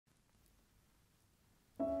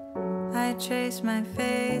trace my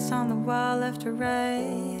face on the wall left or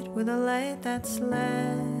right with the light that's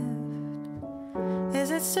left. Is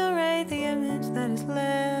it still right, the image that is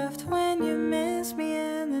left when you miss me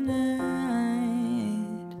in the night?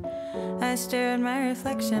 I stare at my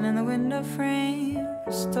reflection in the window frame,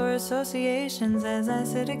 restore associations as I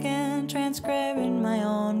sit again, transcribing my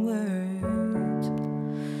own words.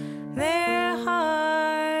 They're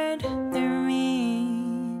hard, they're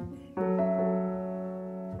mean.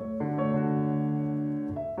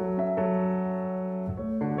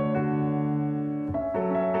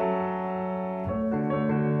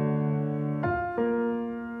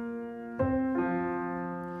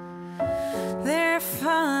 They're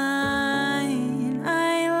fine,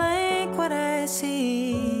 I like what I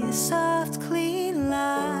see, soft, clean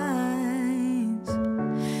lines.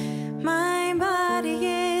 My body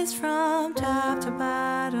is from top to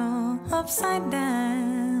bottom, upside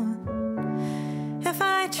down. If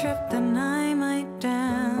I trip, then I might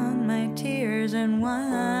drown my tears in wine.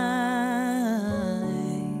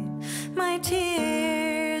 My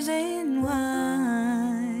tears in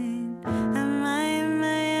wine. Am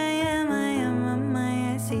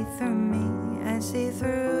I see through me, I see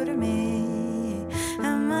through to me.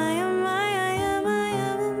 Am I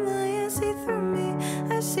see through me,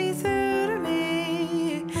 I see through to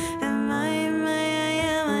me. Am I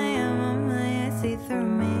see through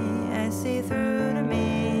me, I see through to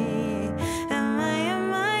me. Am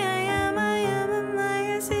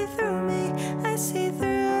I see through me, I see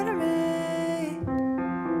through to me.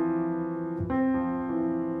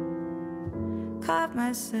 Caught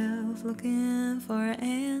myself looking for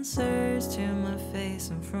answers to my face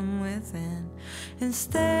and from within.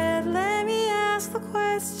 Instead, let me ask the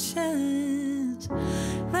questions.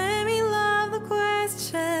 Let me love the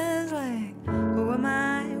questions like, who am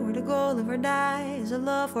I? Where to go, live or die? Is it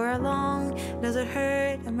love or long? Does it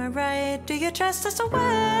hurt? Am I right? Do you trust us to work?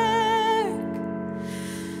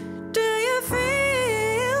 Do you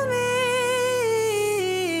feel me?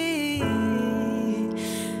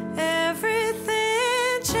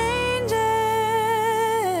 Everything changes.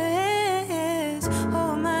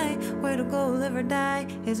 Oh my, where to go, live or die?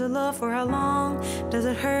 Is it love for how long? Does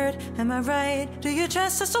it hurt? Am I right? Do you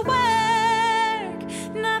trust us to work?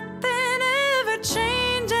 Nothing ever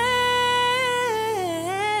changes.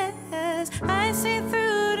 I see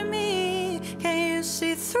through to me. Can you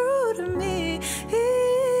see through to me?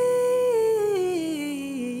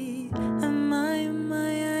 I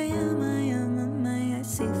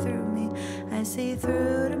see through me. I see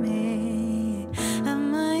through to me.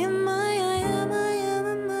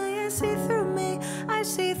 I see through me. I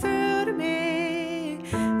see through to me.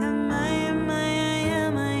 I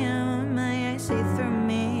see through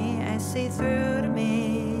me. I see through to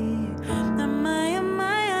me.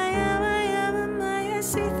 I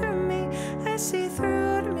see through me. I see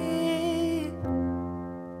through to me.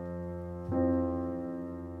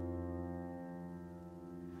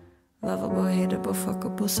 Lovable, hateable,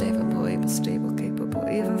 fuckable, savable, able, stable, capable,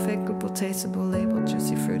 even fakeable, tasteable, labeled,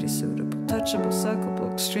 juicy, fruity, suitable, touchable,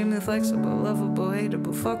 suckable, extremely flexible, lovable,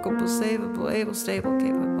 hateable, fuckable, savable, able, stable,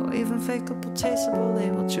 capable, even fakeable, tasteable,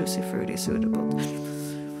 labeled, juicy, fruity, suitable,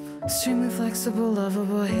 extremely flexible,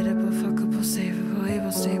 lovable, hateable, fuckable, savable,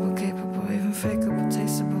 able, stable, capable, even fakeable,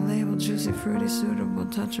 tasteable, labeled, juicy, fruity, suitable,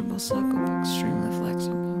 touchable, suckable, extremely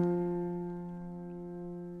flexible.